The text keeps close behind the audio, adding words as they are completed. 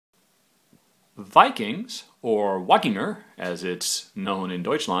Vikings, or Wikinger, as it's known in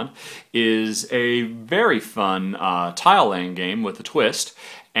Deutschland, is a very fun tile-laying game with a twist,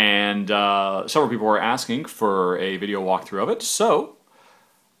 and several people were asking for a video walkthrough of it, so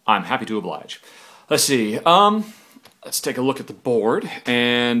I'm happy to oblige. Let's see, let's take a look at the board,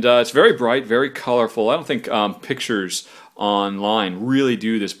 and it's very bright, very colorful. I don't think pictures online really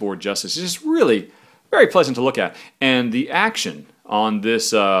do this board justice. It's just really very pleasant to look at, and the action on this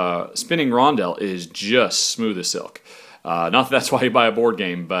spinning rondel is just smooth as silk. Not that that's why you buy a board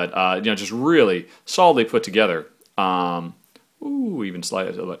game, but you know, just really solidly put together. Ooh, even slide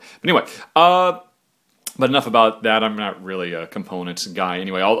it a little bit. But anyway, but enough about that. I'm not really a components guy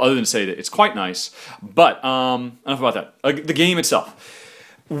anyway, other than to say that it's quite nice. But enough about that. The game itself.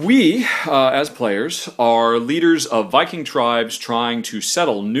 We, as players, are leaders of Viking tribes trying to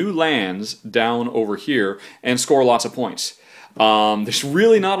settle new lands down over here and score lots of points. There's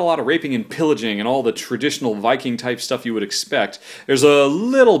really not a lot of raping and pillaging and all the traditional Viking type stuff you would expect. There's a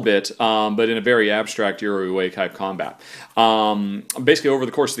little bit, but in a very abstract Euro way type combat. Basically, over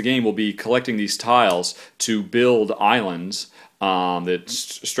the course of the game, we'll be collecting these tiles to build islands that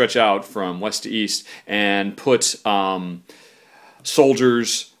stretch out from west to east and put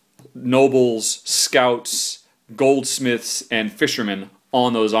soldiers, nobles, scouts, goldsmiths, and fishermen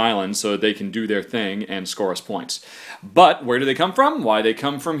on those islands so that they can do their thing and score us points. But where do they come from? Why, they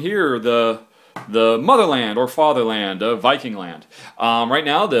come from here, the motherland or fatherland of Viking land. Right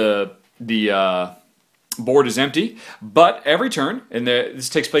now the board is empty, but every turn, and this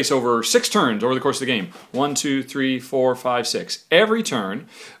takes place over 6 turns over the course of the game. 1, 2, 3, 4, 5, 6. Every turn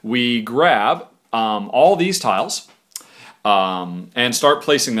we grab all these tiles and start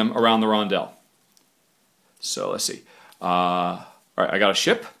placing them around the rondel. So let's see. All right, I got a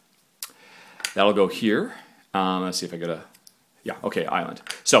ship. That'll go here. Let's see if I get a... Yeah, okay, island.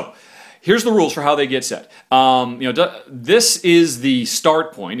 So here's the rules for how they get set. You know, this is the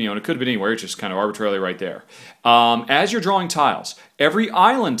start point. You know, and it could have been anywhere. It's just kind of arbitrarily right there. As you're drawing tiles, every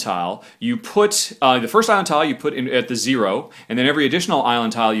island tile you put... the first island tile you put in at the 0, and then every additional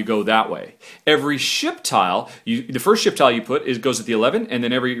island tile you go that way. Every ship tile, the first ship tile you put goes at the 11, and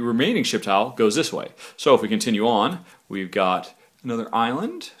then every remaining ship tile goes this way. So if we continue on, we've got another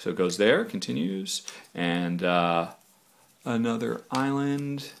island, so it goes there, continues, and another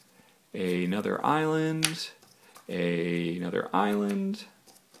island, another island, another island,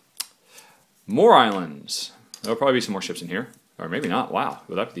 more islands. There'll probably be some more ships in here, or maybe not. Wow,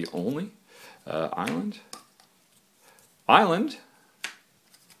 would that be the only island? Island,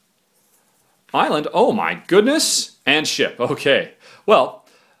 island, oh my goodness, and ship, okay. Well,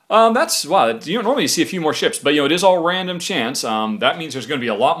 that's, wow, you don't normally see a few more ships, but you know, it is all random chance. That means there's going to be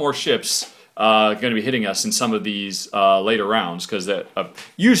a lot more ships going to be hitting us in some of these later rounds, because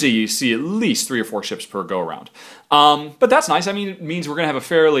usually you see at least 3 or 4 ships per go-around. But that's nice. I mean, it means we're going to have a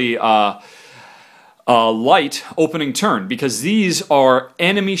fairly light opening turn, because these are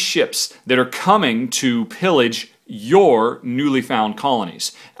enemy ships that are coming to pillage your newly found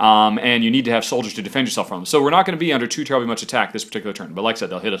colonies, and you need to have soldiers to defend yourself from them. So we're not going to be under too terribly much attack this particular turn, but like I said,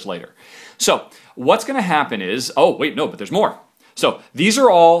 they'll hit us later. So what's going to happen is, oh wait, no, but there's more. So these are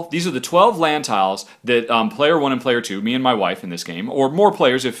the 12 land tiles that player 1 and player 2, me and my wife in this game, or more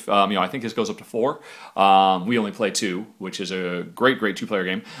players if, you know, I think this goes up to 4. We only play 2, which is a great 2-player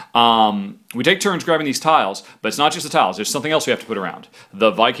game. We take turns grabbing these tiles, but it's not just the tiles, there's something else we have to put around.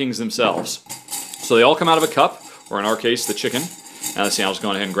 The Vikings themselves. So they all come out of a cup, or in our case, the chicken. Now let's see, I'll just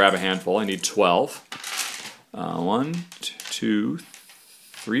go ahead and grab a handful. I need 12. 1, 2,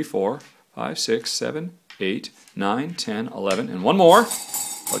 3, 4, 5, 6, 7, 8, 9, 10, 11, and one more.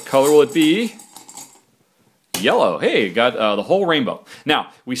 What color will it be? Yellow. Hey, got the whole rainbow.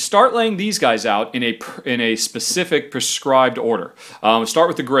 Now, we start laying these guys out in a specific prescribed order. We start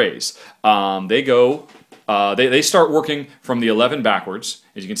with the grays. They start working from the 11 backwards.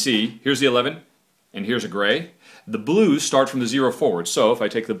 As you can see, here's the 11, and here's a gray. The blues start from the 0 forward. So if I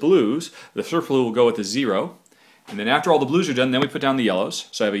take the blues, the first blue will go at the 0. And then after all the blues are done, then we put down the yellows.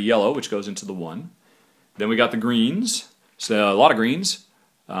 So I have a yellow, which goes into the 1. Then we got the greens. So a lot of greens,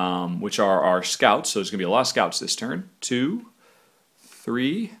 which are our scouts. So there's going to be a lot of scouts this turn. 2,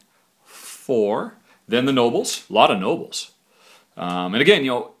 3, 4. Then the nobles. A lot of nobles. And again,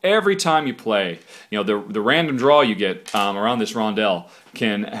 you know, every time you play, you know, the random draw you get around this rondel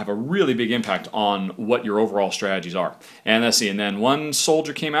can have a really big impact on what your overall strategies are. And let's see, and then one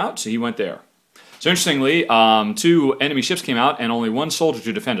soldier came out, so he went there. So interestingly, 2 enemy ships came out and only 1 soldier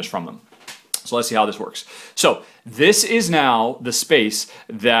to defend us from them. So let's see how this works. So this is now the space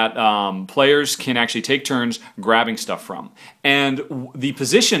that players can actually take turns grabbing stuff from. And the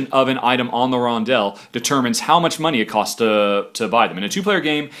position of an item on the rondel determines how much money it costs to buy them. In a two-player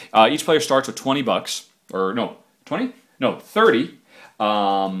game, each player starts with 20 bucks. Or no, 20? No, 30.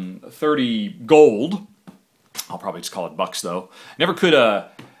 30 gold. I'll probably just call it bucks, though. Never could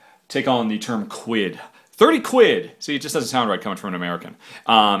take on the term quid. 30 quid. See, it just doesn't sound right coming from an American,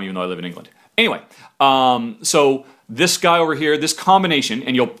 even though I live in England. Anyway, so this guy over here, this combination,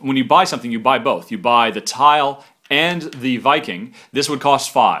 and when you buy something, you buy both. You buy the tile and the Viking. This would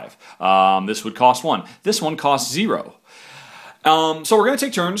cost 5. This would cost 1. This one costs 0. So we're going to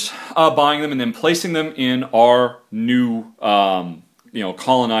take turns buying them and then placing them in our new,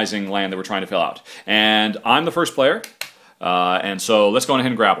 colonizing land that we're trying to fill out. And I'm the first player, and so let's go ahead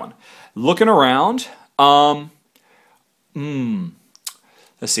and grab one. Looking around, let's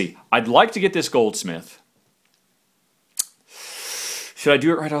see. I'd like to get this goldsmith. Should I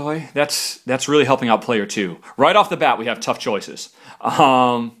do it right away? That's really helping out player 2. Right off the bat, we have tough choices.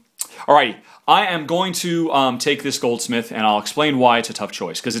 Alrighty. I am going to take this goldsmith, and I'll explain why it's a tough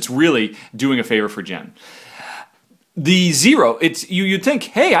choice, because it's really doing a favor for Jen. The 0, you'd think,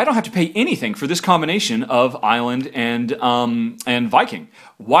 hey, I don't have to pay anything for this combination of island and Viking.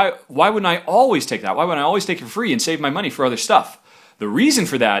 Why wouldn't I always take that? Why wouldn't I always take it for free and save my money for other stuff? The reason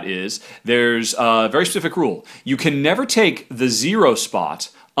for that is there's a very specific rule. You can never take the 0 spot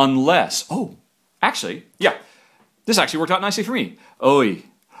unless... Oh, actually, yeah. This actually worked out nicely for me. Oy.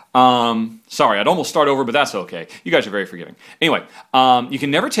 Sorry, I'd almost start over, but that's okay. You guys are very forgiving. Anyway, you can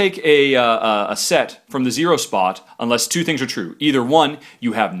never take a set from the 0 spot unless 2 things are true. Either 1,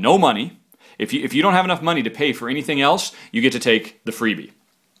 you have no money. If you don't have enough money to pay for anything else, you get to take the freebie.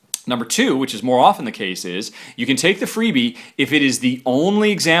 Number 2, which is more often the case, is you can take the freebie if it is the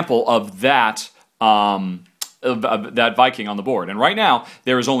only example of that Viking on the board. And right now,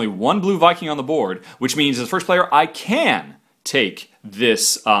 there is only 1 blue Viking on the board, which means as the first player, I can take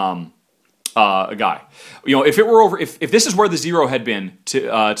this guy. If it were over, if this is where the 0 had been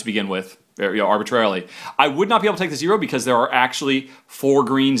to begin with, arbitrarily, I would not be able to take the 0 because there are actually 4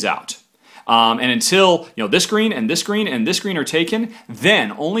 greens out. And until this green and this green and this green are taken,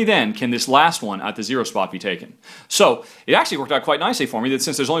 then, only then, can this last one at the 0 spot be taken. So it actually worked out quite nicely for me that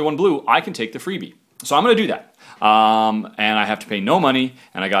since there's only 1 blue, I can take the freebie. So I'm going to do that. And I have to pay no money,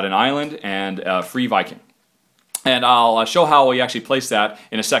 and I got an island and a free Viking. And I'll show how we actually place that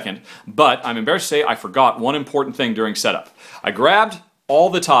in a second. But I'm embarrassed to say I forgot one important thing during setup. I grabbed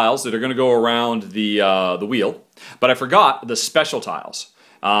all the tiles that are going to go around the wheel, but I forgot the special tiles.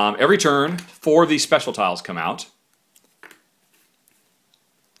 Every turn, 4 of these special tiles come out.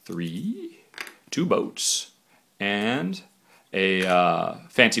 3, 2 boats, and a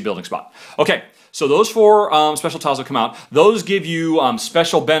fancy building spot. Okay. So those 4 special tiles will come out. Those give you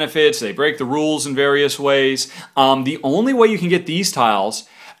special benefits. They break the rules in various ways. The only way you can get these tiles,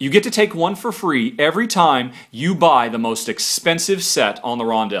 you get to take 1 for free every time you buy the most expensive set on the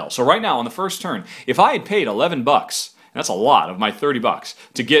rondel. So right now on the first turn, if I had paid 11 bucks, and that's a lot of my 30 bucks,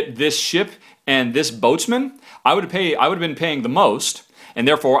 to get this ship and this boatsman, I would have been paying the most, and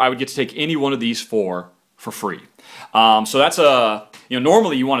therefore I would get to take any one of these 4 for free. So that's a...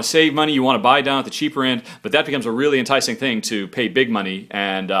 normally you want to save money, you want to buy down at the cheaper end, but that becomes a really enticing thing to pay big money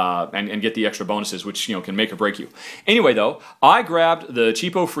and get the extra bonuses, which can make or break you. Anyway, though, I grabbed the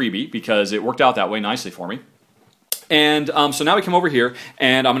cheapo freebie because it worked out that way nicely for me. And so now we come over here,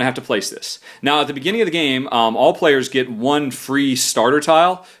 and I'm going to have to place this. Now, at the beginning of the game, all players get 1 free starter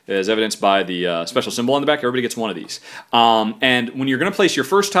tile, as evidenced by the special symbol on the back. Everybody gets 1 of these. And when you're going to place your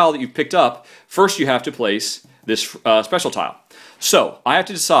first tile that you've picked up, first you have to place this special tile. So I have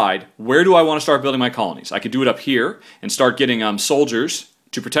to decide, where do I want to start building my colonies? I could do it up here and start getting soldiers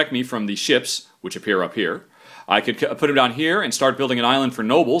to protect me from the ships, which appear up here. I could put them down here and start building an island for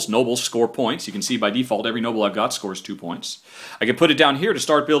nobles. Nobles score points. You can see by default every noble I've got scores 2 points. I could put it down here to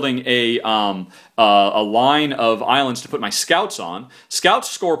start building a line of islands to put my scouts on. Scouts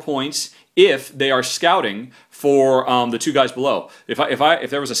score points if they are scouting for the 2 guys below. If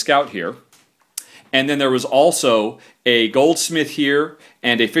there was a scout here, and then there was also a goldsmith here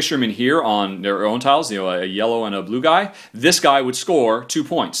and a fisherman here on their own tiles, a yellow and a blue guy, this guy would score 2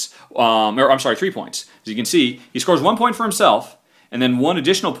 points. I'm sorry, 3 points. As you can see, he scores 1 point for himself, and then 1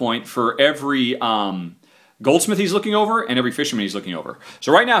 additional point for every goldsmith he's looking over and every fisherman he's looking over.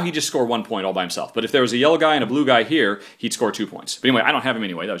 So right now he just scored 1 point all by himself. But if there was a yellow guy and a blue guy here, he'd score 2 points. But anyway, I don't have him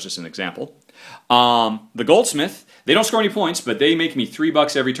anyway. That was just an example. The goldsmith, they don't score any points, but they make me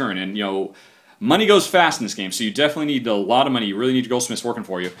 $3 every turn. And money goes fast in this game, so you definitely need a lot of money. You really need your goldsmiths working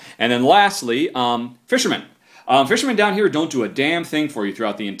for you. And then lastly, fishermen. Fishermen down here don't do a damn thing for you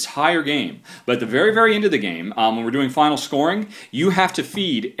throughout the entire game. But at the very, very end of the game, when we're doing final scoring, you have to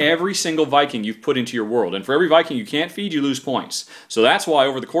feed every single Viking you've put into your world. And for every Viking you can't feed, you lose points. So that's why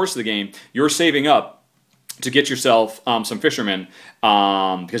over the course of the game, you're saving up to get yourself some fishermen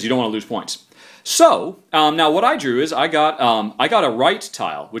because you don't want to lose points. So, now what I drew is I got a right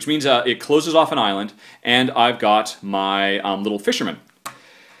tile, which means it closes off an island, and I've got my little fisherman.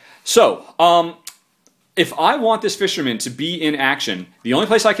 So, if I want this fisherman to be in action, the only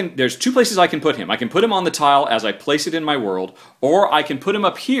place there's two places I can put him. I can put him on the tile as I place it in my world, or I can put him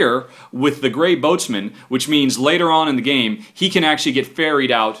up here with the gray boatsman, which means later on in the game, he can actually get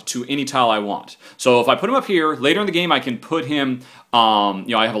ferried out to any tile I want. So if I put him up here, later in the game I can put him,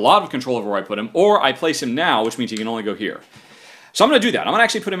 I have a lot of control over where I put him, or I place him now, which means he can only go here. So I'm going to do that. I'm going to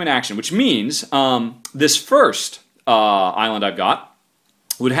actually put him in action, which means this first island I've got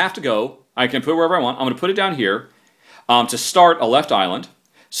would have to go. I can put it wherever I want. I'm going to put it down here to start a left island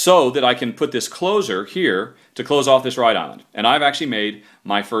so that I can put this closer here to close off this right island. And I've actually made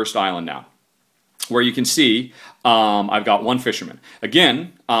my first island now, where you can see I've got one fisherman.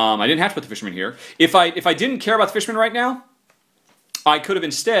 Again, I didn't have to put the fisherman here. If I didn't care about the fisherman right now, I could have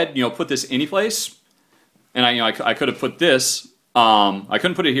instead put this any place, and I could have put this. I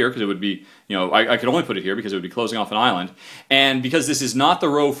couldn't put it here because it would be, I could only put it here because it would be closing off an island. And because this is not the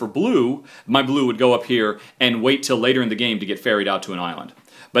row for blue, my blue would go up here and wait till later in the game to get ferried out to an island.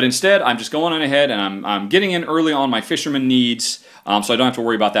 But instead, I'm just going on ahead and I'm getting in early on my fisherman needs, so I don't have to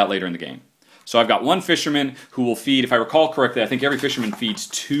worry about that later in the game. So I've got one fisherman who will feed, if I recall correctly, I think every fisherman feeds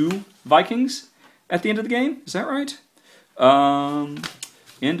 2 Vikings at the end of the game. Is that right?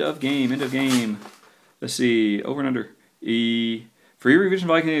 End of game. Let's see, over and under. Free revision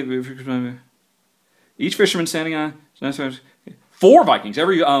Viking. Each fisherman standing on 4 Vikings.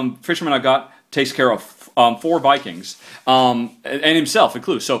 Every fisherman I've got takes care of 4 Vikings, and himself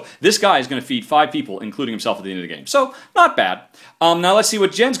included. So this guy is going to feed 5 people, including himself at the end of the game. So not bad. Now let's see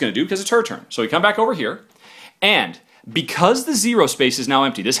what Jen's going to do because it's her turn. So we come back over here, and because the 0 space is now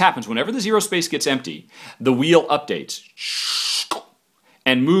empty, this happens whenever the 0 space gets empty. The wheel updates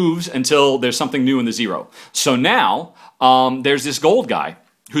and moves until there's something new in the 0. So now there's this gold guy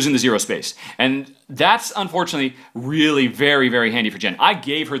who's in the 0 space. And that's unfortunately really very, very handy for Jen. I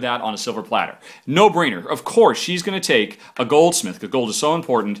gave her that on a silver platter. No brainer. Of course, she's going to take a goldsmith, because gold is so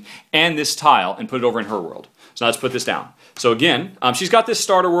important, and this tile and put it over in her world. So let's put this down. So again, she's got this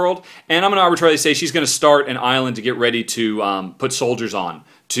starter world, and I'm going to arbitrarily say she's going to start an island to get ready to put soldiers on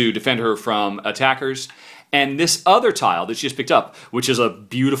to defend her from attackers. And this other tile that she just picked up, which is a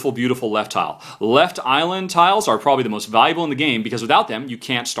beautiful, beautiful left tile. Left island tiles are probably the most valuable in the game because without them, you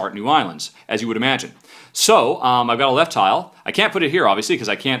can't start new islands, as you would imagine. So, I've got a left tile. I can't put it here, obviously, because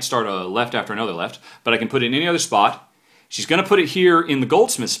I can't start a left after another left, but I can put it in any other spot. She's going to put it here in the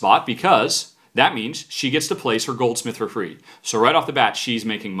goldsmith spot because that means she gets to place her goldsmith for free. So right off the bat, she's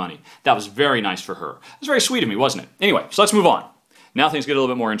making money. That was very nice for her. It was very sweet of me, wasn't it? Anyway, so let's move on. Now things get a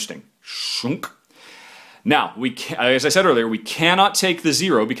little bit more interesting. Shunk. Now, as I said earlier, we cannot take the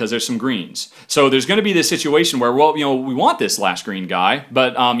 0 because there's some greens. So there's going to be this situation where, well, we want this last green guy,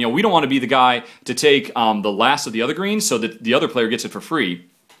 but we don't want to be the guy to take the last of the other greens so that the other player gets it for free.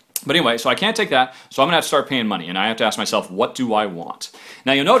 But anyway, so I can't take that, so I'm going to have to start paying money, and I have to ask myself, what do I want?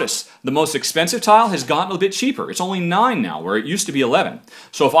 Now you'll notice, the most expensive tile has gotten a bit cheaper. It's only 9 now, where it used to be 11.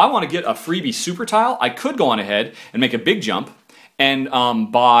 So if I want to get a freebie super tile, I could go on ahead and make a big jump and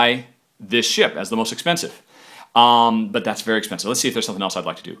buy this ship as the most expensive. But that's very expensive. Let's see if there's something else I'd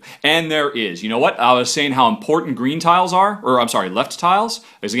like to do. And there is. You know what? I was saying how important green tiles are, or I'm sorry, left tiles.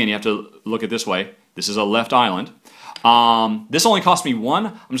 Because again, you have to look at it this way. This is a left island. This only cost me 1.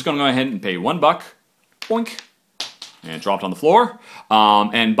 I'm just going to go ahead and pay $1. Boink. And it dropped on the floor.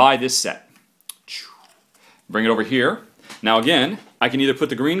 And buy this set. Bring it over here. Now again, I can either put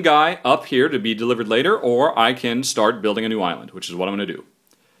the green guy up here to be delivered later, or I can start building a new island, which is what I'm going to do.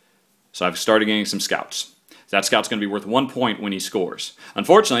 So I've started getting some scouts. That scout's going to be worth 1 point when he scores.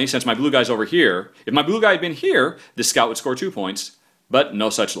 Unfortunately, since my blue guy's over here, if my blue guy had been here, this scout would score 2 points, but no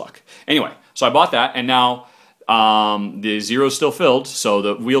such luck. Anyway, so I bought that, and now the 0's still filled, so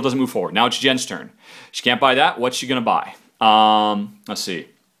the wheel doesn't move forward. Now it's Jen's turn. She can't buy that. What's she going to buy? Let's see.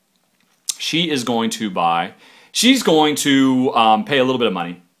 She is going to buy... She's going to pay a little bit of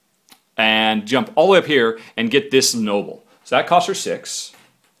money and jump all the way up here and get this noble. So that costs her 6.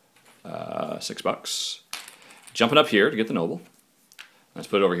 $6. Jumping up here to get the noble. Let's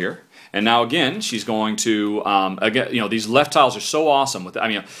put it over here. And now again, she's going to again. You know, these left tiles are so awesome. With I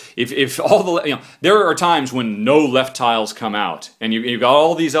mean, if all the there are times when no left tiles come out, and you've got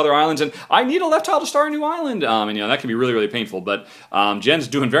all these other islands, and I need a left tile to start a new island, and that can be really, really painful. But Jen's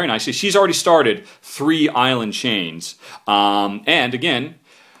doing very nicely. She's already started 3 island chains, and again,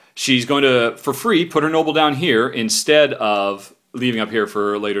 she's going to, for free, put her noble down here instead of leaving up here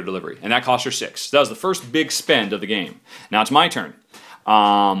for later delivery. And that cost her 6. That was the first big spend of the game. Now it's my turn.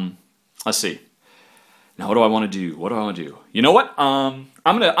 Let's see. Now what do I want to do? What do I want to do? You know what? I'm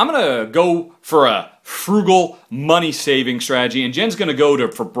gonna go for a frugal money-saving strategy, and Jen's gonna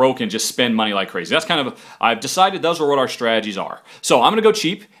go for broke and just spend money like crazy. That's kind of, I've decided those are what our strategies are. So I'm gonna go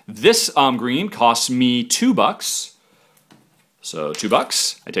cheap. This green costs me $2. So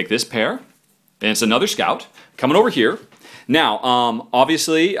 $2. I take this pair, and it's another scout coming over here. Now,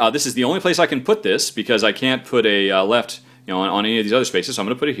 obviously, this is the only place I can put this because I can't put a left, on any of these other spaces. So I'm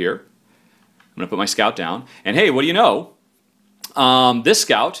going to put it here. I'm going to put my scout down, and hey, what do you know? This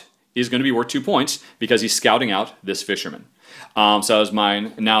scout is going to be worth 2 points because he's scouting out this fisherman. So that was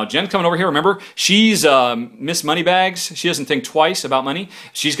mine. Now Jen's coming over here. Remember, she's Miss Moneybags. She doesn't think twice about money.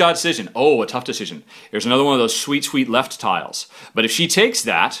 She's got a decision. Oh, a tough decision. There's another one of those sweet, sweet left tiles. But if she takes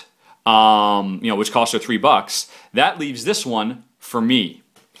that, which costs her $3, that leaves this one for me,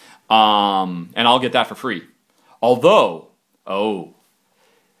 and I'll get that for free. Although,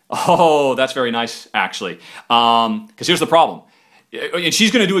 that's very nice actually. Because here's the problem. And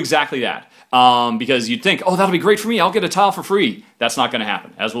she's going to do exactly that. Because you'd think, oh, that'll be great for me. I'll get a tile for free. That's not going to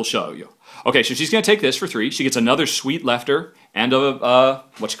happen, as we'll show you. Okay, so she's going to take this for 3. She gets another sweet lefter and a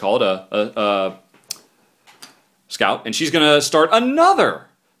scout, and she's going to start another.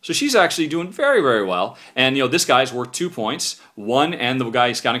 So she's actually doing very, very well. And this guy's worth 2 points. 1, and the guy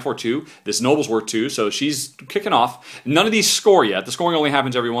he's scouting for 2. This noble's worth 2, so she's kicking off. None of these score yet. The scoring only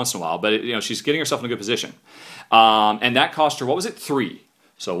happens every once in a while, but she's getting herself in a good position. And that cost her, what was it? 3.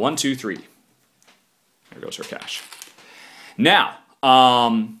 So 1, 2, 3. There goes her cash. Now,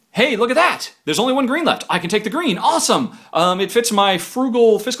 hey, look at that. There's only 1 green left. I can take the green. Awesome. It fits my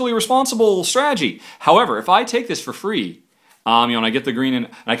frugal, fiscally responsible strategy. However, if I take this for free, and I get the green and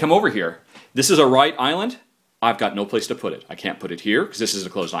I come over here, this is a right island. I've got no place to put it. I can't put it here because this is a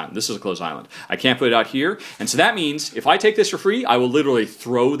closed island. This is a closed island. I can't put it out here. And so that means if I take this for free, I will literally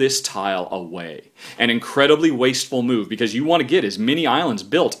throw this tile away. An incredibly wasteful move because you want to get as many islands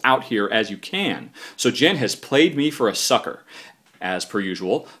built out here as you can. So Jen has played me for a sucker, as per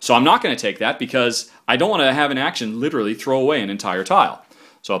usual. So I'm not going to take that because I don't want to have an action literally throw away an entire tile.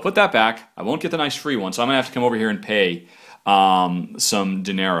 So I'll put that back. I won't get the nice free one. So I'm going to have to come over here and pay some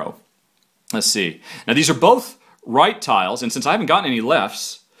dinero. Let's see. Now these are both right tiles, and since I haven't gotten any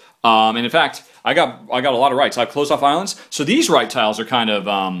lefts, and in fact I got a lot of rights. I've closed off islands, so these right tiles are kind of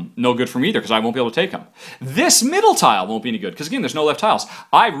no good for me either because I won't be able to take them. This middle tile won't be any good because again there's no left tiles.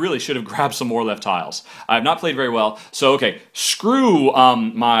 I really should have grabbed some more left tiles. I have not played very well, so okay, screw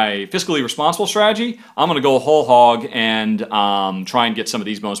my fiscally responsible strategy. I'm going to go whole hog and try and get some of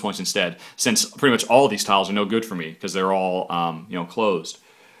these bonus points instead, since pretty much all of these tiles are no good for me because they're all closed.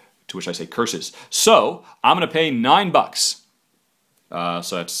 To which I say curses. So I'm going to pay $9.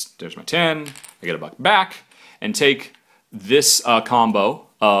 So there's my 10. I get $1 back and take this combo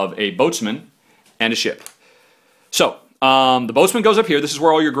of a boatsman and a ship. So the boatsman goes up here. This is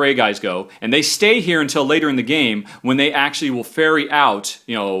where all your gray guys go, and they stay here until later in the game when they actually will ferry out.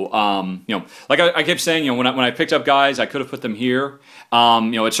 Like I kept saying, when I picked up guys, I could have put them here.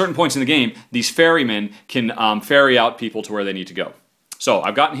 At certain points in the game, these ferrymen can ferry out people to where they need to go. So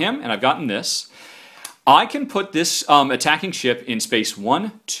I've gotten him, and I've gotten this. I can put this attacking ship in space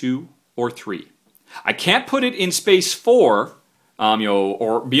 1, 2, or 3. I can't put it in space 4,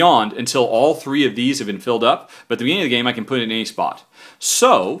 or beyond until all 3 of these have been filled up. But at the beginning of the game, I can put it in any spot.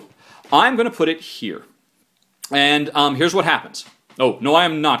 So I'm going to put it here. And here's what happens. Oh, no, I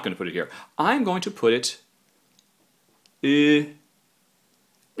am not going to put it here. I'm going to put it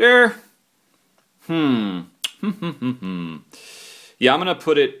there. Yeah, I'm going to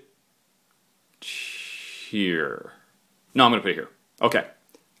put it here. No, I'm going to put it here. Okay.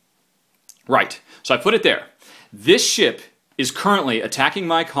 Right. So I put it there. This ship is currently attacking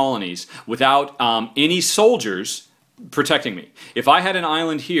my colonies without any soldiers protecting me. If I had an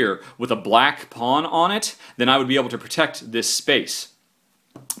island here with a black pawn on it, then I would be able to protect this space.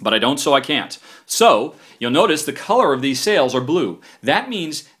 But I don't, so I can't. So, you'll notice the color of these sails are blue. That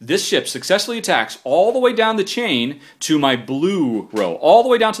means this ship successfully attacks all the way down the chain to my blue row, all the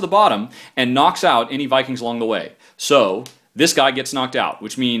way down to the bottom, and knocks out any Vikings along the way. So, this guy gets knocked out,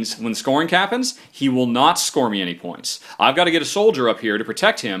 which means when scoring happens, he will not score me any points. I've got to get a soldier up here to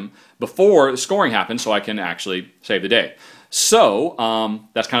protect him before the scoring happens so I can actually save the day. So,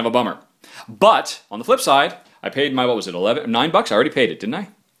 that's kind of a bummer. But, on the flip side, I paid my, what was it, $9? I already paid it, didn't I?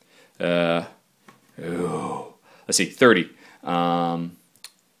 Let's see, 30.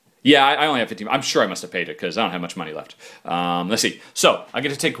 Yeah, I only have 15. I'm sure I must have paid it because I don't have much money left. Let's see. So, I get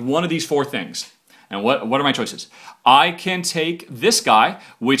to take one of these 4 things. And what are my choices? I can take this guy,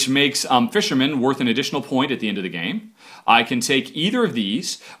 which makes Fisherman worth an additional point at the end of the game. I can take either of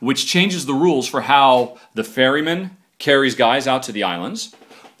these, which changes the rules for how the ferryman carries guys out to the islands.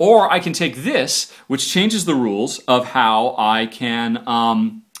 Or I can take this, which changes the rules of how I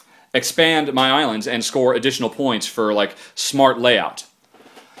can expand my islands and score additional points for like smart layout.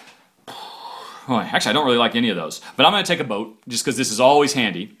 Oh, actually, I don't really like any of those. But I'm going to take a boat, just because this is always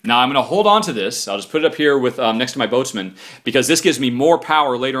handy. Now, I'm going to hold on to this. I'll just put it up here with next to my boatsman, because this gives me more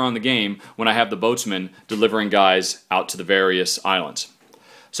power later on in the game when I have the boatsman delivering guys out to the various islands.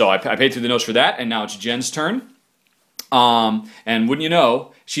 So I paid through the notes for that, and now it's Jen's turn. And wouldn't you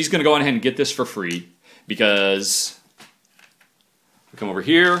know, she's going to go ahead and get this for free, because we come over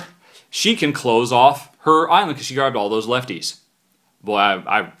here. She can close off her island because she grabbed all those lefties. Boy,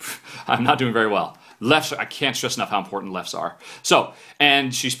 I'm not doing very well. Lefts, I can't stress enough how important lefts are. So,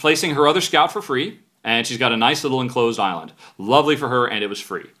 and she's placing her other scout for free, and she's got a nice little enclosed island. Lovely for her, and it was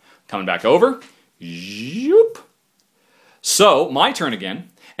free. Coming back over. Zoop. So, my turn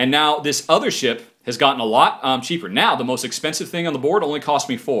again. And now this other ship has gotten a lot cheaper. Now, the most expensive thing on the board only cost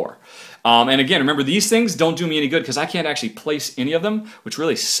me 4. And again, remember, these things don't do me any good because I can't actually place any of them, which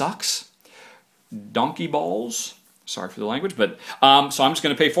really sucks. Donkey balls. Sorry for the language, but so I'm just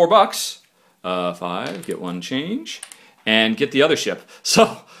going to pay $4. 5, get 1 change, and get the other ship.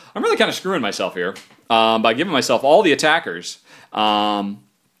 So I'm really kind of screwing myself here by giving myself all the attackers.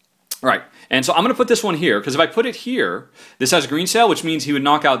 Right, and so I'm going to put this one here, because if I put it here, this has green sail, which means he would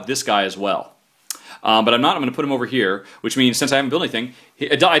knock out this guy as well. But I'm not. I'm going to put him over here, which means since I haven't built anything,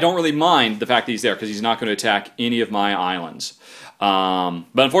 I don't really mind the fact that he's there, because he's not going to attack any of my islands.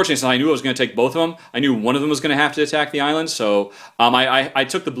 But unfortunately, since I knew I was going to take both of them, I knew one of them was going to have to attack the island, so I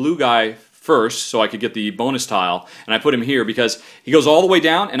took the blue guy first so I could get the bonus tile, and I put him here because he goes all the way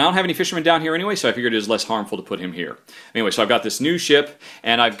down, and I don't have any fishermen down here anyway, so I figured it was less harmful to put him here. Anyway, so I've got this new ship,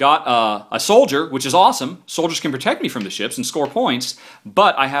 and I've got a soldier, which is awesome. Soldiers can protect me from the ships and score points,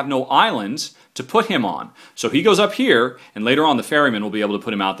 but I have no islands to put him on. So he goes up here, and later on the ferryman will be able to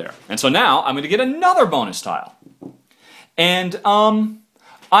put him out there. And so now I'm going to get another bonus tile. And I'm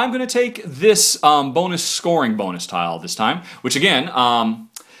going to take this scoring bonus tile this time, which again,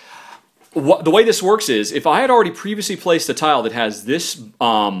 the way this works is, if I had already previously placed a tile that has this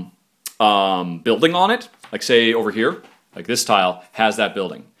building on it, like say over here, like this tile has that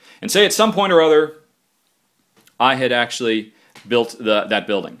building, and say at some point or other, I had actually built that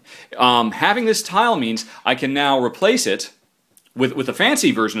building. Having this tile means I can now replace it with a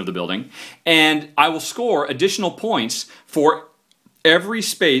fancy version of the building, and I will score additional points for every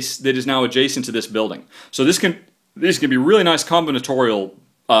space that is now adjacent to this building. So these can be really nice combinatorial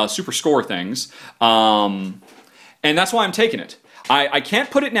super score things, and that's why I'm taking it. I can't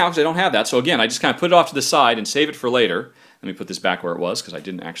put it now because I don't have that, so again, I just kind of put it off to the side and save it for later. Let me put this back where it was because I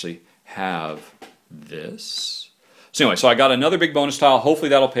didn't actually have this. So anyway, so I got another big bonus tile. Hopefully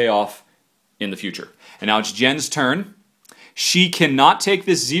that'll pay off in the future. And now it's Jen's turn. She cannot take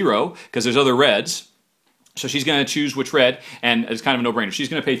this 0 because there's other reds. So she's going to choose which red, and it's kind of a no-brainer. She's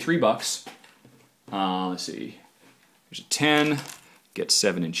going to pay $3. Let's see. There's a 10. Get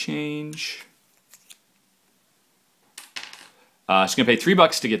 7 and change. She's going to pay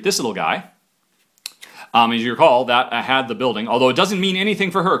 $3 to get this little guy. As you recall, that I had the building, although it doesn't mean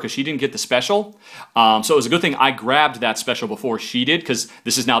anything for her because she didn't get the special. So it was a good thing I grabbed that special before she did, because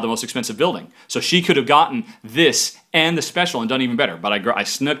this is now the most expensive building. So she could have gotten this and the special and done even better. But I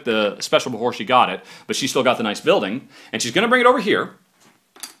snuck the special before she got it, but she still got the nice building. And she's going to bring it over here.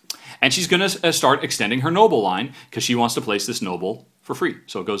 And she's going to start extending her noble line because she wants to place this noble for free.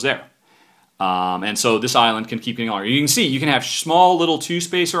 So it goes there. And so this island can keep getting longer. You can see you can have small little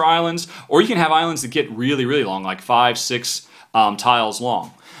 2-spacer islands, or you can have islands that get really, really long, like 5, 6 tiles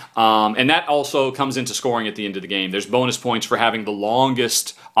long. And that also comes into scoring at the end of the game. There's bonus points for having the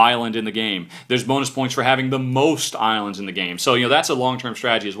longest island in the game. There's bonus points for having the most islands in the game. So, you know, that's a long-term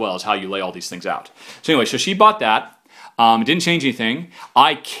strategy as well, is how you lay all these things out. So anyway, so she bought that. It didn't change anything.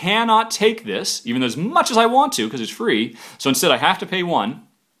 I cannot take this, even though as much as I want to, because it's free. So instead I have to pay 1,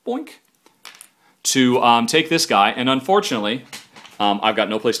 boink, to take this guy. And unfortunately, I've got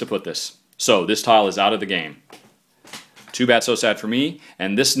no place to put this. So this tile is out of the game. Too bad, so sad for me.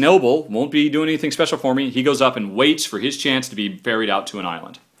 And this noble won't be doing anything special for me. He goes up and waits for his chance to be ferried out to an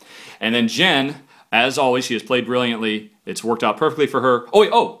island. And then Jen, as always, she has played brilliantly. It's worked out perfectly for her.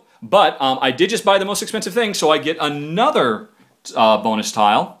 But I did just buy the most expensive thing, so I get another bonus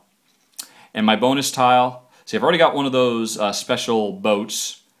tile. And my bonus tile, see, I've already got one of those special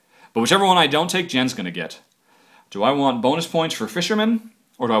boats. But whichever one I don't take, Jen's going to get. Do I want bonus points for fishermen?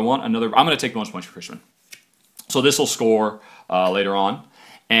 Or do I want another? I'm going to take bonus points for fishermen. So this will score later on.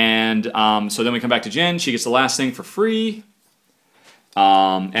 And so then we come back to Jen. She gets the last thing for free.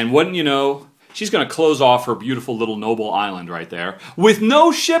 And wouldn't you know, she's going to close off her beautiful little noble island right there with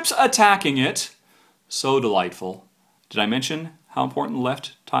no ships attacking it. So delightful. Did I mention how important the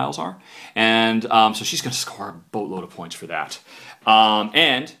left tiles are? And so she's going to score a boatload of points for that.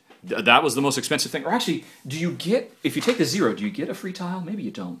 That was the most expensive thing. Or actually, do you get, if you take the 0, do you get a free tile? Maybe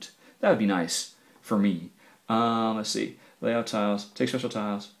you don't. That would be nice for me. Let's see. Layout tiles. Take special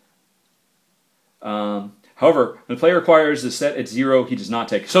tiles. However, when the player acquires the set at 0, he does not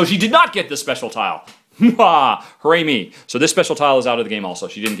take. So she did not get this special tile. Hooray me. So this special tile is out of the game also.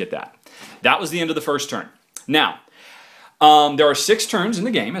 She didn't get that. That was the end of the first turn. Now, there are 6 turns in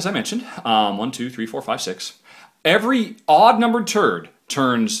the game, as I mentioned. 1, 2, 3, 4, 5, 6. Every odd-numbered turn,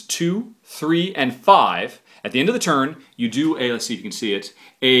 turns 2, 3, and 5. At the end of the turn, you do a, let's see if you can see it,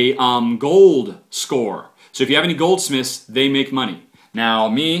 a gold score. So if you have any goldsmiths, they make money. Now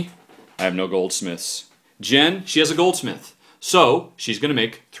me, I have no goldsmiths. Jen, she has a goldsmith. So she's going to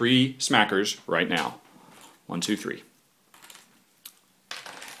make 3 smackers right now. 1, 2, 3.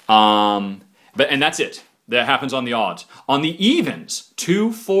 And that's it. That happens on the odds. On the evens,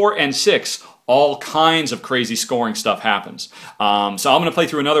 2, 4, and 6, all kinds of crazy scoring stuff happens. So I'm going to play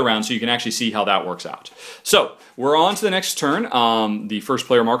through another round so you can actually see how that works out. So we're on to the next turn. The first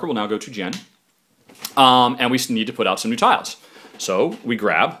player marker will now go to Jen. And we need to put out some new tiles. So we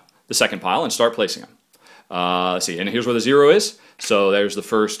grab the second pile and start placing them. Let's see, and here's where the 0 is. So there's the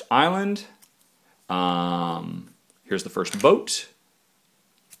first island. Here's the first boat.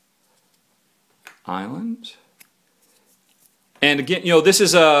 Island. And again, you know, this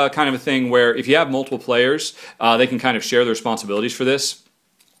is a kind of a thing where if you have multiple players, they can kind of share the responsibilities for this,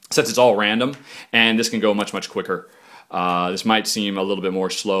 since it's all random, and this can go much, much quicker. This might seem a little bit more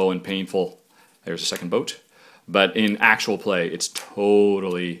slow and painful. There's a second boat. But in actual play, it's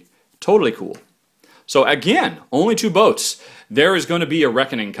totally, totally cool. So again, only 2 boats. There is going to be a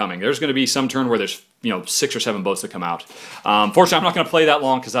reckoning coming. There's going to be some turn where there's 6 or 7 boats that come out. Fortunately, I'm not going to play that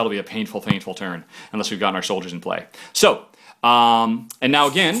long because that'll be a painful, painful turn unless we've gotten our soldiers in play. So, and now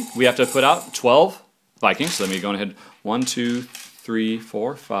again, we have to put out 12 Vikings. So let me go ahead. 1, 2, 3,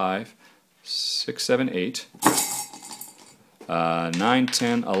 4, 5, 6, 7, 8, 9,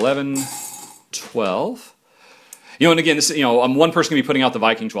 10, 11, 12. And again, this one person can be putting out the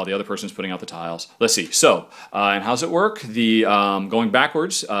Vikings while the other person is putting out the tiles. Let's see. So, and how's it work? The going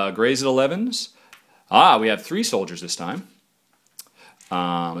backwards, grays at 11s. We have 3 soldiers this time.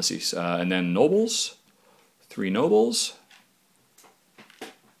 Let's see. And then nobles. 3 nobles.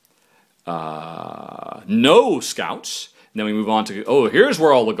 No scouts. And then we move on to, here's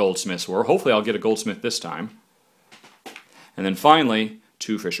where all the goldsmiths were. Hopefully I'll get a goldsmith this time. And then finally,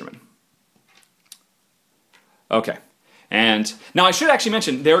 2 fishermen. Okay, and now I should actually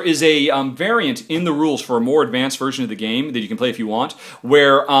mention there is a variant in the rules for a more advanced version of the game that you can play if you want,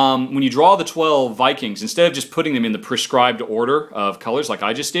 where when you draw the 12 Vikings, instead of just putting them in the prescribed order of colors like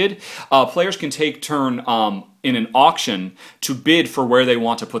I just did, players can take turn in an auction to bid for where they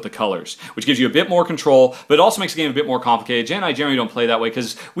want to put the colors, which gives you a bit more control, but it also makes the game a bit more complicated. Jen and I generally don't play that way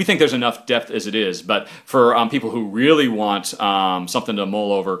because we think there's enough depth as it is, but for people who really want something to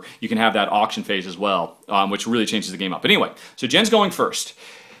mull over, you can have that auction phase as well, which really changes the game up. But anyway, so Jen's going first.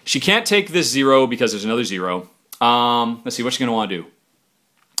 She can't take this 0 because there's another 0. Let's see, what's she going to want to do?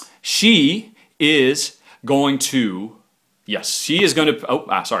 She is going to, she's going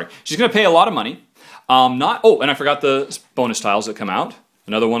to pay a lot of money. And I forgot the bonus tiles that come out.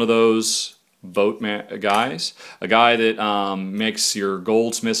 Another one of those boat guys. A guy that makes your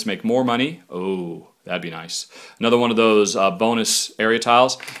goldsmiths make more money. Oh, that'd be nice. Another one of those bonus area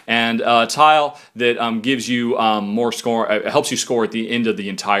tiles. And a tile that gives you more score, helps you score at the end of the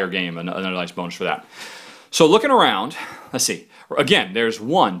entire game. Another nice bonus for that. So looking around, let's see. Again, there's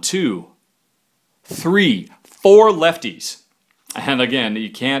 1, 2, 3, 4 lefties. And again, you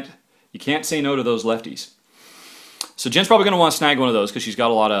can't say no to those lefties. So Jen's probably going to want to snag one of those because she's got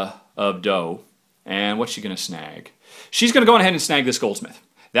a lot of dough. And what's she going to snag? She's going to go ahead and snag this goldsmith.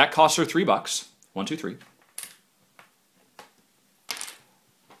 That costs her $3. 1, 2, 3.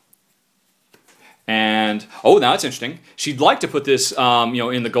 And And, oh, now that's interesting. She'd like to put this,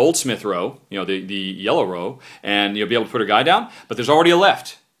 in the goldsmith row, the yellow row, and you'll be able to put her guy down, but there's already a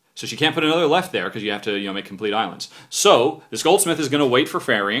left. So she can't put another left there because you have to, make complete islands. So this goldsmith is going to wait for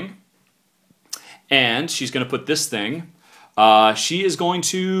ferrying, and she's going to put this thing. She is going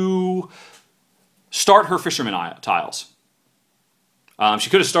to start her fisherman tiles. She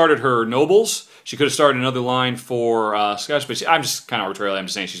could have started her nobles. She could have started another line for Scotch, but I'm just kind of arbitrarily, I'm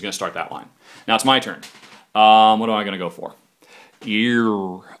just saying she's going to start that line. Now it's my turn. What am I going to go for?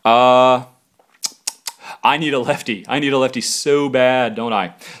 I need a lefty. I need a lefty so bad, don't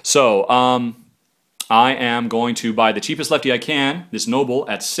I? So, I am going to buy the cheapest lefty I can, this noble,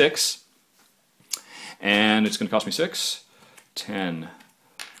 at 6. And it's going to cost me 6, 10,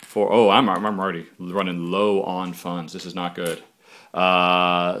 4. Oh, I'm already running low on funds. This is not good.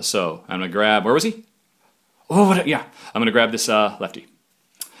 So I'm going to grab, where was he? Oh, yeah. I'm going to grab this lefty.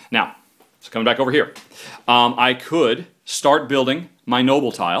 Now, so coming back over here. I could start building my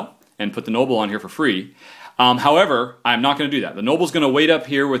noble tile and put the noble on here for free. However, I'm not going to do that. The noble's going to wait up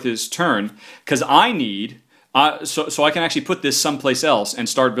here with his turn because I need, so I can actually put this someplace else and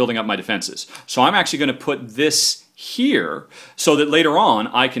start building up my defenses. So I'm actually going to put this here so that later on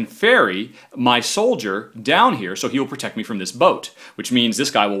I can ferry my soldier down here so he will protect me from this boat, which means this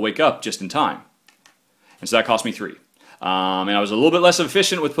guy will wake up just in time. And so that cost me 3. And I was a little bit less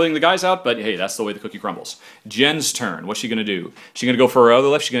efficient with putting the guys out, but hey, that's the way the cookie crumbles. Jen's turn. What's she going to do? She's going to go for her other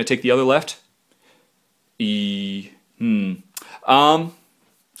left? She's going to take the other left? Well,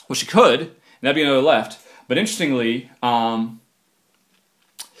 she could, and that'd be another left. But interestingly,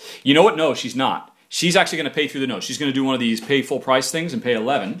 you know what? No, she's not. She's actually going to pay through the nose. She's going to do one of these pay full price things and pay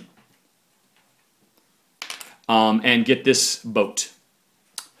 11. And get this boat.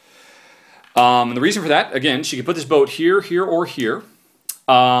 And the reason for that, again, she could put this boat here, here, or here.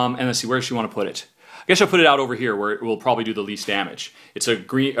 And let's see, where does she want to put it? I guess I'll put it out over here where it will probably do the least damage. It's a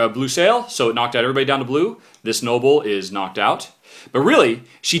blue sail, so it knocked out everybody down to blue. This noble is knocked out. But really,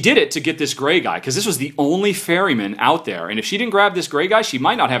 she did it to get this gray guy, because this was the only ferryman out there. And if she didn't grab this gray guy, she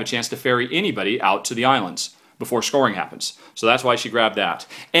might not have a chance to ferry anybody out to the islands before scoring happens. So that's why she grabbed that.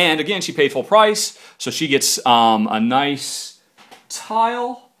 And again, she paid full price, so she gets a nice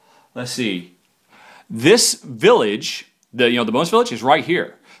tile. Let's see. This village, the bonus village, is right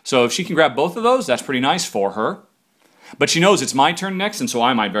here. So if she can grab both of those, that's pretty nice for her. But she knows it's my turn next, and so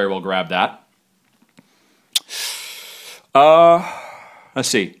I might very well grab that. Let's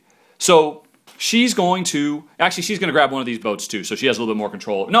see. So she's going to, actually she's going to grab one of these boats too, so she has a little bit more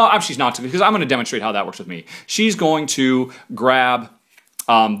control. No, she's not, because I'm going to demonstrate how that works with me. She's going to grab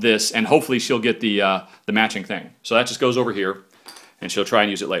this, and hopefully she'll get the matching thing. So that just goes over here, and she'll try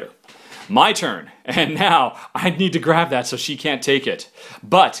and use it later. My turn, and now I need to grab that so she can't take it.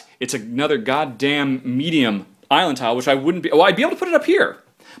 But it's another goddamn medium island tile, which I wouldn't be, well, I'd be able to put it up here,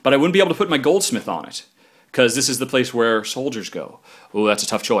 but I wouldn't be able to put my goldsmith on it, because this is the place where soldiers go. Oh, that's a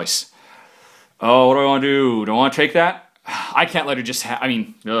tough choice. Oh, what do I want to do? Do I want to take that? I can't let her just have,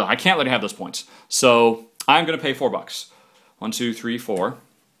 I can't let her have those points. So I'm going to pay $4. 1, 2, 3, 4.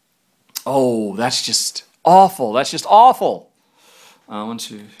 Oh, that's just awful. That's just awful. 1,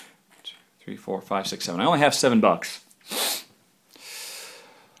 2, 3, 4, 5, 6, 7. I only have $7.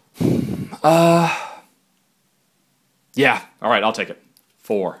 Yeah, all right, I'll take it.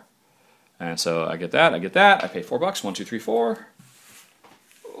 4. And so I get that, I pay $4. 1, 2, 3, 4.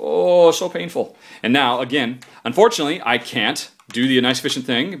 Oh, so painful. And now, again, unfortunately, I can't do the nice efficient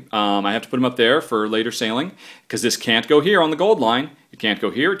thing. I have to put them up there for later sailing, because this can't go here on the gold line. It can't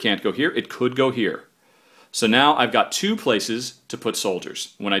go here, it can't go here, it could go here. So now I've got 2 places to put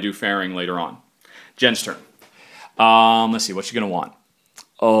soldiers when I do ferrying later on. Jen's turn. Let's see, what's she going to want?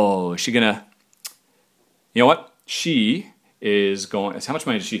 Oh, is she going to... You know what? She is going... How much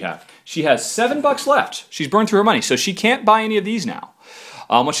money does she have? She has $7 left. She's burned through her money, so she can't buy any of these now.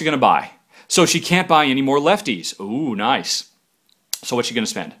 What's she going to buy? So she can't buy any more lefties. Ooh, nice. So what's she going to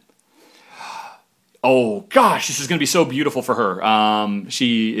spend? Oh, gosh, this is going to be so beautiful for her.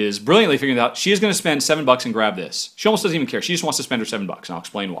 She is brilliantly figuring it out. She is going to spend $7 and grab this. She almost doesn't even care. She just wants to spend her $7, and I'll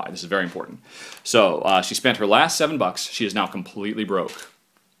explain why. This is very important. So she spent her last $7. She is now completely broke.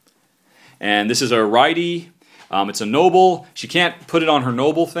 And this is a righty. It's a noble. She can't put it on her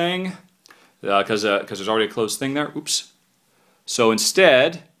noble thing because there's already a closed thing there. Oops. So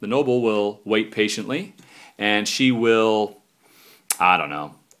instead, the noble will wait patiently, and she will, I don't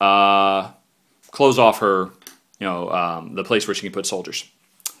know, close off her, the place where she can put soldiers.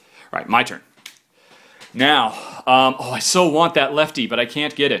 All right, my turn. Now, I so want that lefty, but I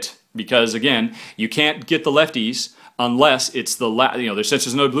can't get it because, again, you can't get the lefties unless it's the since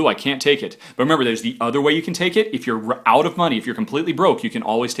there's another blue, I can't take it. But remember, there's the other way you can take it. If you're out of money, if you're completely broke, you can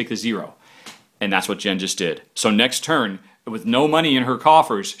always take the 0. And that's what Jen just did. So next turn, with no money in her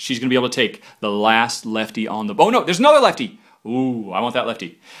coffers, she's going to be able to take the last lefty on the... Oh, no, there's another lefty. Ooh, I want that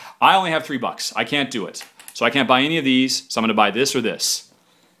lefty. I only have $3. I can't do it. So I can't buy any of these, so I'm going to buy this or this.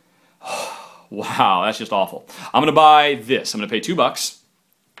 Wow, that's just awful. I'm going to buy this. I'm going to pay $2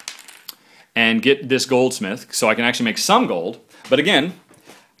 and get this goldsmith so I can actually make some gold. But again,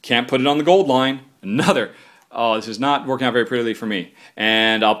 can't put it on the gold line. Another... Oh, this is not working out very prettily for me.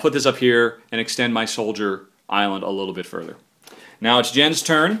 And I'll put this up here and extend my soldier island a little bit further. Now it's Jen's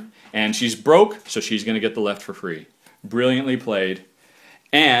turn, and she's broke, so she's going to get the left for free. Brilliantly played.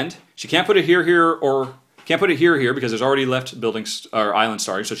 And she can't put it here, or can't put it here because there's already left buildings or island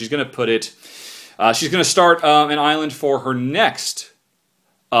starting. So she's going to put it. She's going to start an island for her next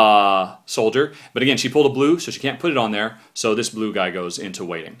soldier. But again, she pulled a blue, so she can't put it on there. So this blue guy goes into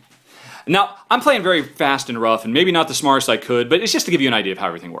waiting. Now, I'm playing very fast and rough, and maybe not the smartest I could, but it's just to give you an idea of how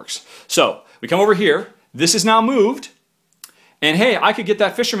everything works. So, we come over here, this is now moved, and hey, I could get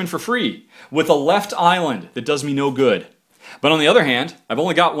that fisherman for free with a left island that does me no good. But on the other hand, I've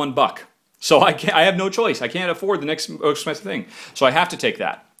only got $1. So I have no choice. I can't afford the next expensive thing. So I have to take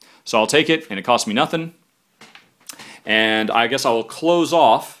that. So I'll take it, and it costs me nothing. And I guess I will close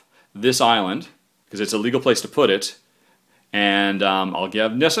off this island, because it's a legal place to put it. And I'll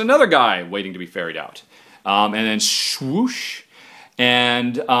give this another guy waiting to be ferried out. And then swoosh.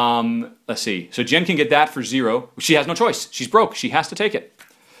 And let's see. So Jen can get that for 0. She has no choice. She's broke. She has to take it.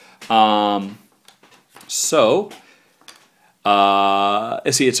 Let's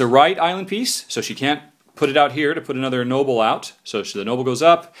see. It's a right island piece. So she can't put it out here to put another noble out. So the noble goes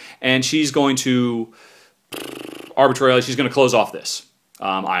up. And she's going to, arbitrarily, she's going to close off this.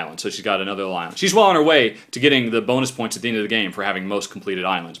 Island. So she's got another little island. She's well on her way to getting the bonus points at the end of the game for having most completed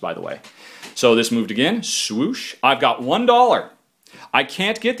islands, by the way. So this moved again. Swoosh. I've got $1. I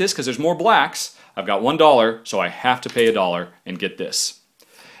can't get this because there's more blacks. I've got $1, so I have to pay $1 and get this.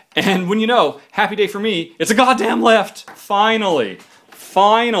 And when you know, happy day for me, it's a goddamn left. Finally.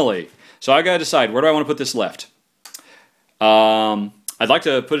 Finally. So I got to decide, where do I want to put this left? I'd like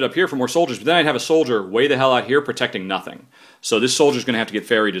to put it up here for more soldiers, but then I'd have a soldier way the hell out here protecting nothing. So this soldier's going to have to get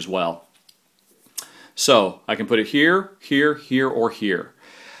ferried as well. So I can put it here, here, here, or here.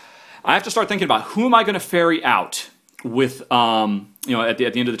 I have to start thinking about who am I going to ferry out with, at the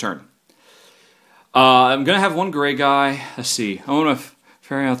end of the turn. I'm going to have one gray guy. Let's see. I want to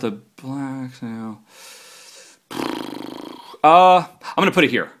ferry out the blacks now. I'm going to put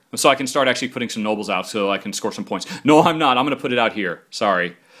it here. So I can start actually putting some nobles out so I can score some points. No, I'm not. I'm going to put it out here.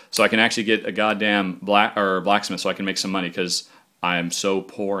 Sorry. So I can actually get a goddamn blacksmith so I can make some money because I am so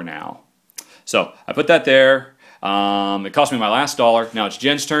poor now. So I put that there. It cost me my last $1. Now it's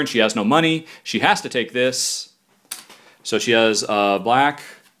Jen's turn. She has no money. She has to take this. So she has black.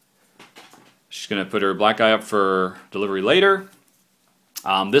 She's going to put her black guy up for delivery later.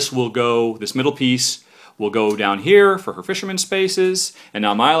 This middle piece will go down here for her fisherman spaces. And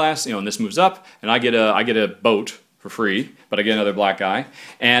now my last, and this moves up, and I get a boat for free, but I get another black guy.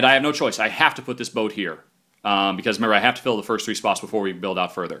 And I have no choice. I have to put this boat here. Because remember, I have to fill the first 3 spots before we build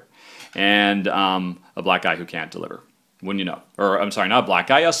out further. And a black guy who can't deliver. Wouldn't you know? Or, I'm sorry, not a black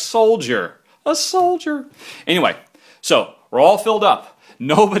guy, a soldier. A soldier. Anyway, so we're all filled up.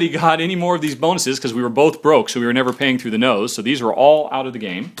 Nobody got any more of these bonuses because we were both broke, so we were never paying through the nose. So these are all out of the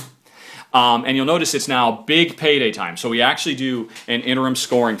game. And you'll notice it's now big payday time. So we actually do an interim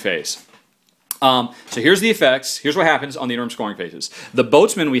scoring phase. So here's the effects. Here's what happens on the interim scoring phases. The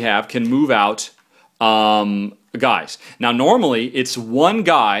boatsmen we have can move out guys. Now normally it's 1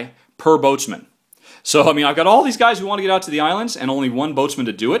 guy per boatsman. So I mean I've got all these guys who want to get out to the islands and only 1 boatsman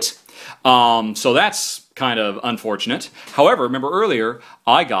to do it. So that's kind of unfortunate. However, remember earlier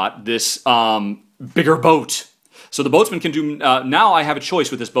I got this bigger boat. So the boatsman can do, now I have a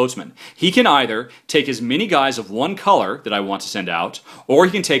choice with this boatsman. He can either take as many guys of 1 color that I want to send out, or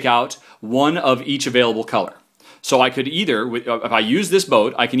he can take out 1 of each available color. So I could either, if I use this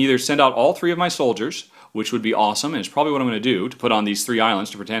boat, I can either send out all 3 of my soldiers, which would be awesome, and it's probably what I'm going to do to put on these 3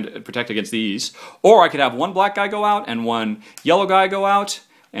 islands to protect against these. Or I could have 1 black guy go out, and 1 yellow guy go out,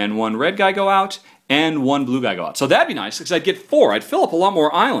 and 1 red guy go out, and 1 blue guy go out. So that'd be nice, because I'd get 4. I'd fill up a lot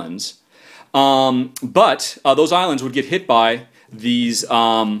more islands. But those islands would get hit by these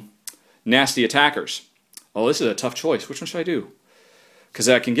nasty attackers. Oh, this is a tough choice. Which one should I do? Because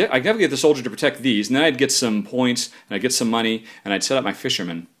I gotta get the soldier to protect these, and then I'd get some points, and I'd get some money, and I'd set up my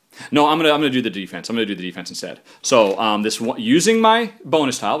fishermen. No, I'm gonna do the defense. I'm gonna do the defense instead. So using my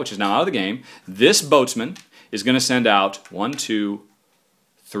bonus tile, which is now out of the game, this boatsman is going to send out 1, 2,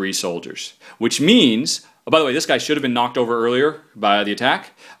 3 soldiers. Which means, oh, by the way, this guy should have been knocked over earlier by the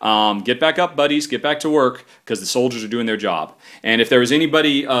attack. Get back up, buddies. Get back to work, because the soldiers are doing their job. And if there was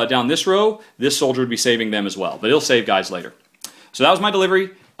anybody down this row, this soldier would be saving them as well. But he'll save guys later. So that was my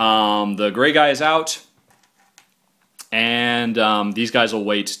delivery. The gray guy is out. And these guys will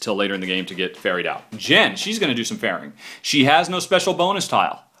wait till later in the game to get ferried out. Jen, she's going to do some ferrying. She has no special bonus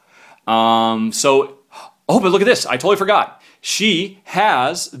tile. Oh, but look at this. I totally forgot. She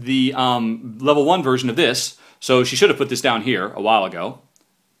has the level 1 version of this, so she should have put this down here a while ago,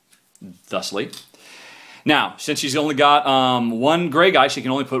 thusly. Now, since she's only got one gray guy, she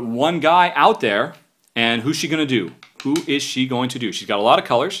can only put one guy out there, and who's she going to do? Who is she going to do? She's got a lot of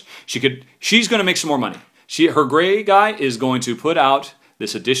colors. She's going to make some more money. Her gray guy is going to put out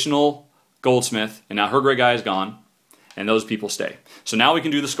this additional goldsmith, and now her gray guy is gone, and those people stay. So now we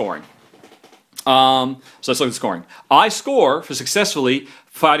can do the scoring. So let's look at the scoring. I score for successfully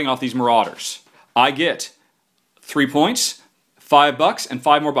fighting off these marauders. I get 3 points, $5, and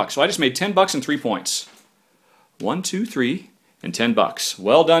 5 more bucks. So I just made $10 and 3 points. 1, 2, 3, and $10.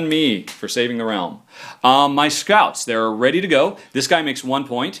 Well done me for saving the realm. My scouts, they're ready to go. This guy makes 1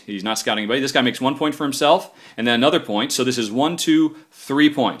 point. He's not scouting anybody. This guy makes 1 point for himself, and then another point. So this is 1, 2,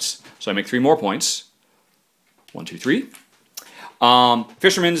 3 points. So I make 3 more points. 1, 2, 3.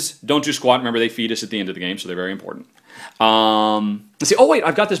 Fishermen's don't do squat. Remember, they feed us at the end of the game, so they're very important. Let's see. Oh, wait,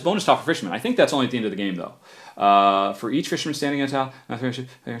 I've got this bonus tile for fishermen. I think that's only at the end of the game, though. For each fisherman standing in a tile.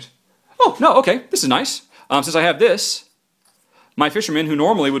 Oh, no, okay. This is nice. Since I have this, my fisherman, who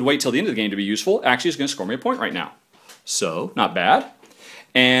normally would wait till the end of the game to be useful, actually is going to score me a point right now. So, not bad.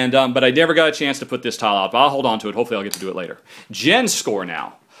 And but I never got a chance to put this tile out, but I'll hold on to it. Hopefully I'll get to do it later. Jen's score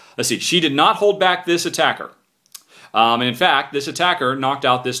now. Let's see. She did not hold back this attacker. And in fact, this attacker knocked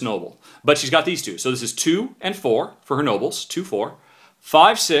out this noble. But she's got these two. So this is 2 and 4 for her nobles. 2, 4.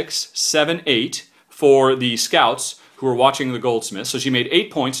 5, 6, 7, 8 for the scouts who are watching the goldsmith. So she made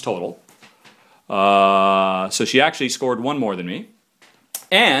 8 points total. So she actually scored 1 more than me.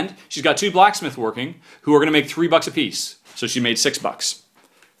 And she's got 2 blacksmith working who are going to make $3 apiece. So she made $6.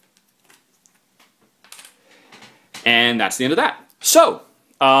 And that's the end of that. So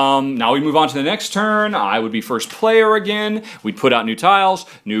now we move on to the next turn. I would be first player again. We'd put out new tiles.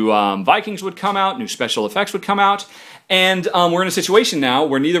 New Vikings would come out. New special effects would come out. And we're in a situation now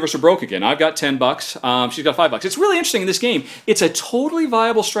where neither of us are broke again. I've got $10. She's got $5. It's really interesting in this game. It's a totally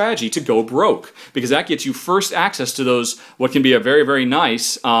viable strategy to go broke, because that gets you first access to those, what can be a very, very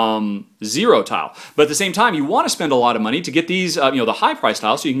nice 0 tile. But at the same time, you want to spend a lot of money to get these, the high price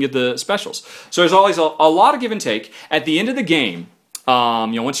tiles so you can get the specials. So there's always a lot of give and take. At the end of the game,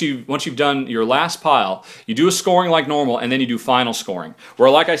 once you've done your last pile, you do a scoring like normal, and then you do final scoring. Where,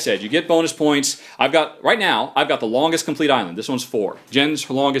 like I said, you get bonus points. Right now, I've got the longest complete island. This one's 4. Jen's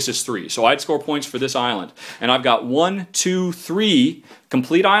longest is 3. So I'd score points for this island. And I've got 1, 2, 3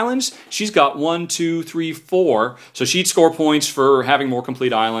 complete islands. She's got 1, 2, 3, 4. So she'd score points for having more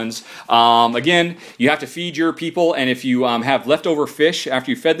complete islands. Again, you have to feed your people, and if you have leftover fish after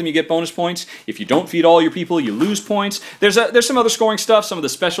you fed them, you get bonus points. If you don't feed all your people, you lose points. There's some other scoring stuff. Some of the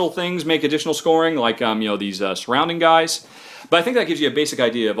special things make additional scoring, like these surrounding guys. But I think that gives you a basic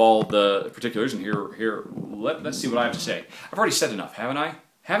idea of all the particulars. And here, let's see what I have to say. I've already said enough, haven't I?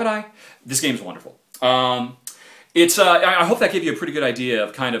 Haven't I? This game's wonderful. I hope that gave you a pretty good idea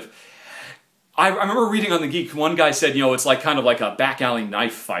of kind of. I remember reading on The Geek, one guy said, it's like kind of like a back alley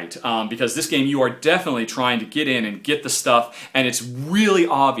knife fight, because this game you are definitely trying to get in and get the stuff, and it's really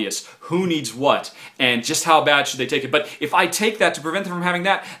obvious who needs what and just how bad should they take it. But if I take that to prevent them from having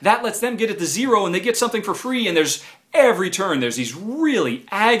that lets them get it to 0 and they get something for free, and every turn there's these really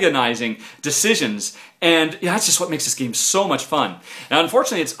agonizing decisions, and that's just what makes this game so much fun. Now,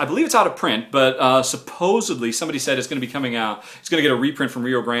 unfortunately, I believe it's out of print, but supposedly somebody said it's going to be coming out. It's going to get a reprint from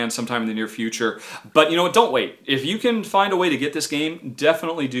Rio Grande sometime in the near future. But you know what? Don't wait. If you can find a way to get this game,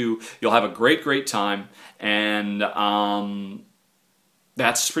 definitely do. You'll have a great, great time. And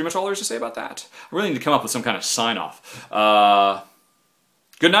that's pretty much all there is to say about that. I really need to come up with some kind of sign-off.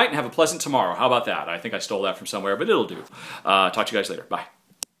 Good night and have a pleasant tomorrow. How about that? I think I stole that from somewhere, but it'll do. Talk to you guys later. Bye.